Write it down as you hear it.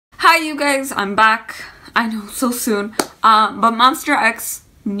Hi you guys, I'm back. I know, so soon. But Monsta X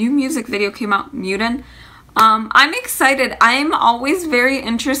new music video came out, Newton. I'm excited. I'm always very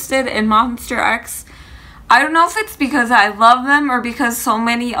interested in Monsta X. I don't know if it's because I love them or because so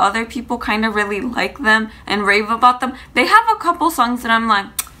many other people kind of really like them and rave about them. They have a couple songs that I'm like,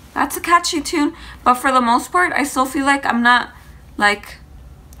 that's a catchy tune. But for the most part, I still feel like I'm not like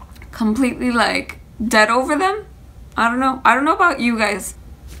completely like dead over them. I don't know. I don't know about you guys.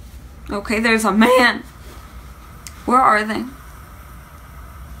 Okay, there's a man. Where are they?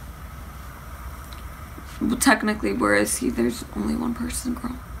 Well, technically, where is he? There's only one person,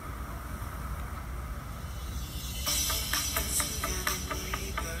 girl.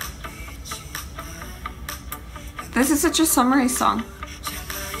 This is such a summery song.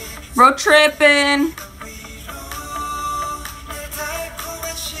 Road tripping.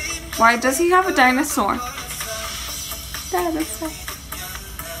 Why does he have a dinosaur? Dinosaur.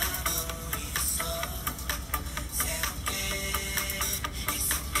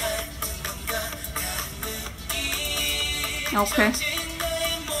 Okay.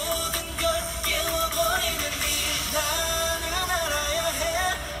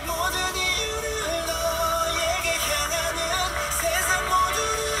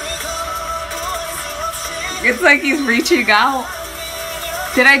 It's like he's reaching out.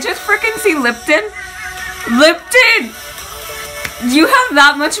 Did I just freaking see Lipton? Lipton! You have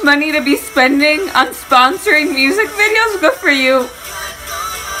that much money to be spending on sponsoring music videos? Good for you.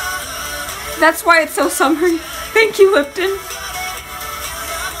 That's why it's so summery. Thank you, Lipton.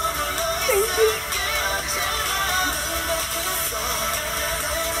 Thank you.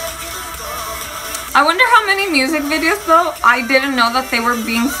 I wonder how many music videos, though, I didn't know that they were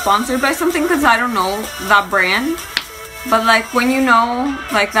being sponsored by something because I don't know that brand. But, like, when you know,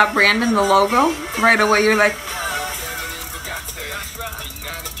 like, that brand and the logo, right away you're like...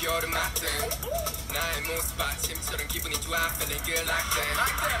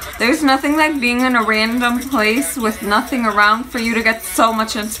 There's nothing like being in a random place with nothing around for you to get so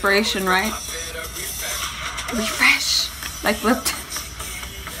much inspiration, right? Refresh. Like Lipton.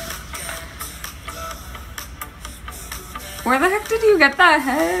 Where the heck did you get that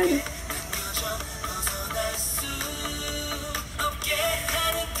head?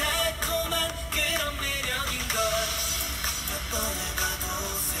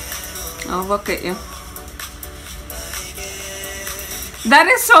 Oh, look at you. That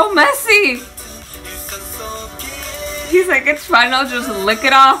is so messy. He's like, it's fine, I'll just lick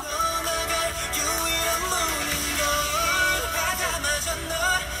it off.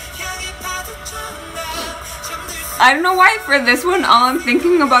 I don't know why for this one, all I'm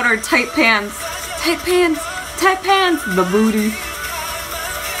thinking about are tight pants. Tight pants, tight pants, the booty.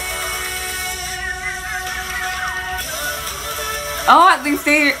 Oh, at least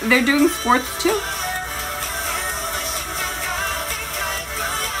they're doing sports too.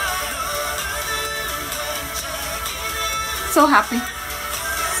 So happy.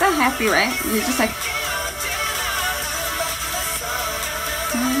 So happy, right? You're just like...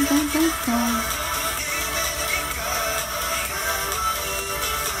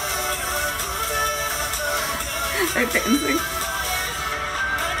 They're dancing.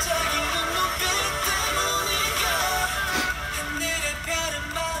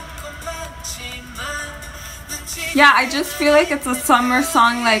 Yeah, I just feel like it's a summer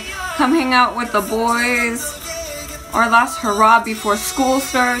song, like, come hang out with the boys. Or last hurrah before school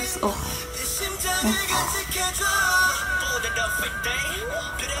starts. Ugh. Ugh.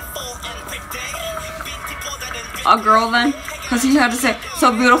 A girl then? Because he had to say,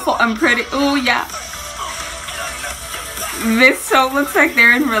 so beautiful and pretty. Oh yeah. This so looks like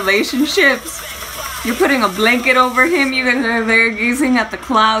they're in relationships. You're putting a blanket over him. You guys are there gazing at the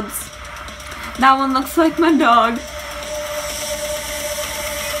clouds. That one looks like my dog.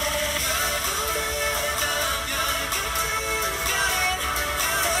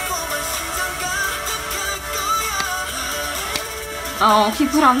 Oh, he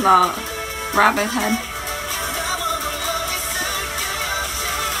put on the rabbit head.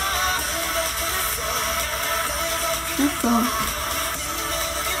 Let's go.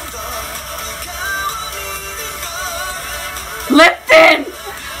 Lipton!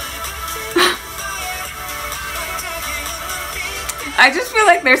 I just feel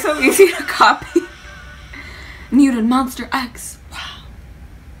like they're so easy to copy. Newton, Monsta X. Wow.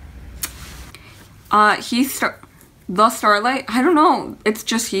 The Starlight, I don't know, it's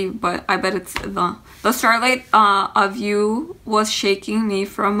just he, but I bet it's the Starlight of you was shaking me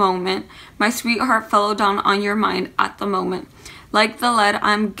for a moment. My sweetheart fell down on your mind at the moment. Like the lead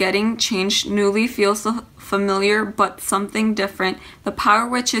I'm getting changed, newly feels the familiar, but something different. The power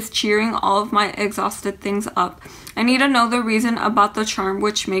which is cheering all of my exhausted things up. I need to know the reason about the charm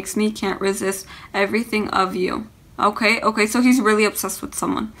which makes me can't resist everything of you. Okay, so he's really obsessed with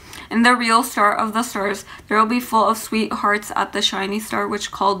someone. And the real star of the stars, there will be full of sweet hearts at the shiny star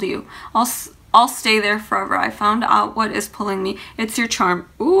which called you. I'll stay there forever. I found out what is pulling me. It's your charm.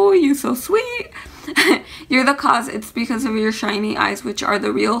 Ooh, you so sweet. You're the cause. It's because of your shiny eyes, which are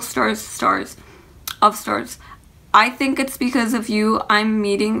the real stars of stars. I think it's because of you I'm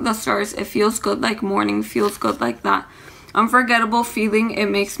meeting the stars. It feels good like morning, feels good like that. Unforgettable feeling. It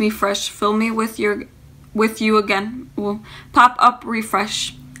makes me fresh. Fill me with you again. Ooh. Pop up,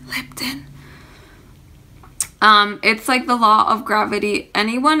 refresh. Lipton. It's like the law of gravity.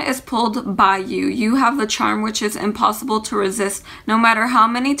 Anyone is pulled by you. You have the charm which is impossible to resist. No matter how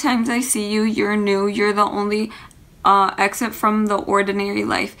many times I see you, you're new. You're the only exit from the ordinary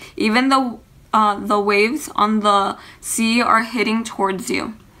life. Even the waves on the sea are hitting towards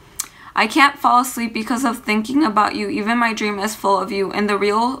you. I can't fall asleep because of thinking about you. Even my dream is full of you and the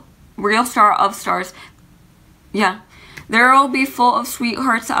real star of stars. Yeah. There will be full of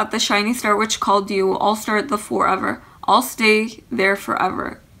sweethearts at the shiny star which called you. I'll start the forever. I'll stay there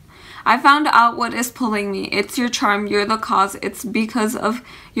forever. I found out what is pulling me. It's your charm. You're the cause. It's because of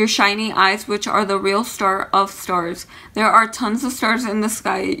your shiny eyes, which are the real star of stars. There are tons of stars in the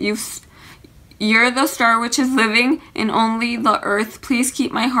sky. You're the star which is living in only the earth. Please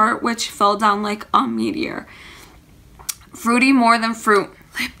keep my heart, which fell down like a meteor. Fruity more than fruit.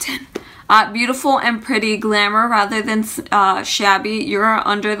 Lipton. Beautiful and pretty, glamour rather than shabby. You're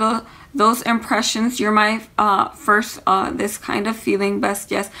under those impressions. You're my first, this kind of feeling best.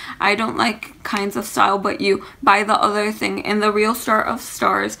 Yes, I don't like kinds of style, but you buy the other thing. In the real star of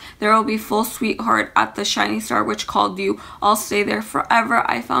stars, there will be full sweetheart at the shiny star which called you. I'll stay there forever.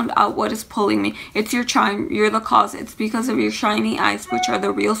 I found out what is pulling me. It's your charm. You're the cause. It's because of your shiny eyes, which are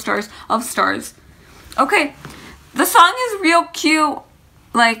the real stars of stars. Okay, the song is real cute.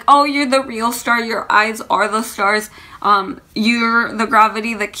 Like, oh, you're the real star, your eyes are the stars, you're the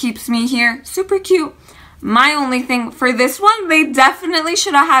gravity that keeps me here. Super cute. My only thing for this one, they definitely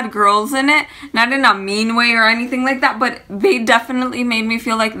should have had girls in it. Not in a mean way or anything like that, but they definitely made me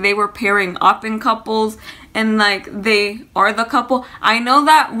feel like they were pairing up in couples and like they are the couple. I know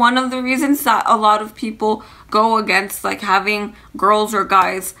that one of the reasons that a lot of people go against like having girls or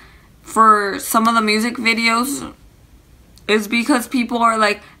guys for some of the music videos is because people are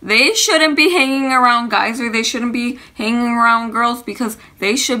like, they shouldn't be hanging around guys or they shouldn't be hanging around girls because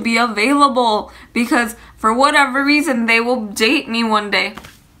they should be available because for whatever reason they will date me one day.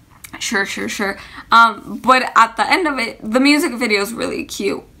 Sure. But at the end of it, the music video is really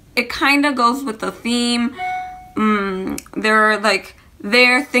cute. It kind of goes with the theme.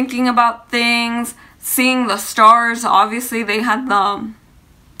 They're thinking about things, seeing the stars. Obviously they had the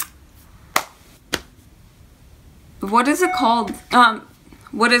what is it called?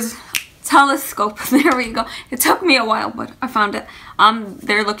 Telescope. There we go. It took me a while, but I found it.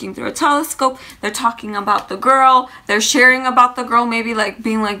 They're looking through a telescope. They're talking about the girl. They're sharing about the girl, maybe like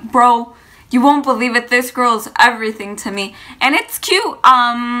being like, bro, you won't believe it. This girl is everything to me. And it's cute.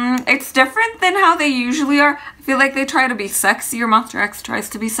 It's different than how they usually are. I feel like they try to be sexier. Monsta X tries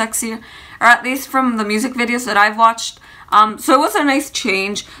to be sexier, or at least from the music videos that I've watched. So it was a nice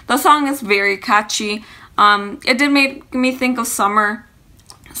change. The song is very catchy. It did make me think of summer.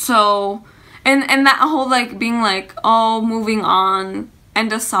 So, and that whole like being like, oh, moving on,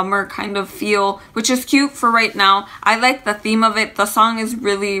 end of summer kind of feel, which is cute for right now. I like the theme of it. The song is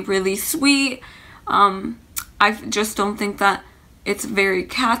really sweet. I just don't think that it's very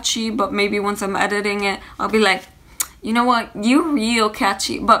catchy, but maybe once I'm editing it, I'll be like, you know what, you're real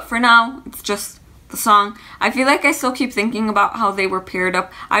catchy. But for now, it's just the song. I feel like I still keep thinking about how they were paired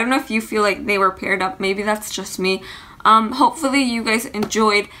up. I don't know if you feel like they were paired up. Maybe that's just me. Hopefully you guys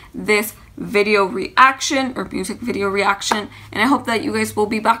enjoyed this video reaction or music video reaction, and I hope that you guys will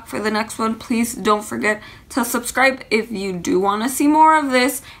be back for the next one. Please don't forget to subscribe if you do want to see more of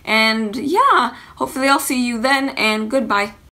this, and yeah, hopefully I'll see you then, and goodbye.